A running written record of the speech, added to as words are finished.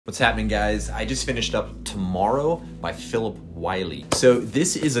What's happening, guys? I just finished up Tomorrow by Philip Wylie. So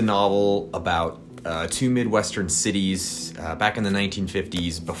this is a novel about two Midwestern cities back in the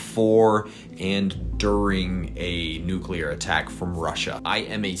 1950s before and during a nuclear attack from Russia. I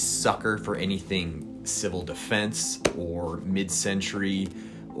am a sucker for anything civil defense or mid-century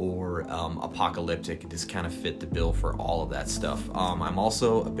or apocalyptic. This kind of fit the bill for all of that stuff. I'm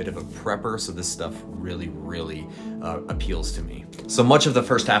also a bit of a prepper, so this stuff really appeals to me. So much of the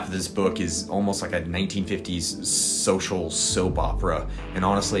first half of this book is almost like a 1950s social soap opera, and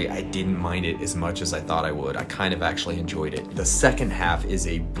honestly, I didn't mind it as much as I thought I would. I kind of actually enjoyed it. The second half is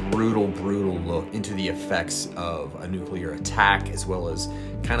a brutal look into the effects of a nuclear attack, as well as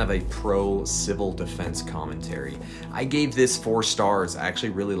kind of a pro-civil defense commentary. I gave this 4 stars. I actually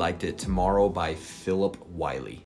really liked it. Tomorrow by Philip Wylie.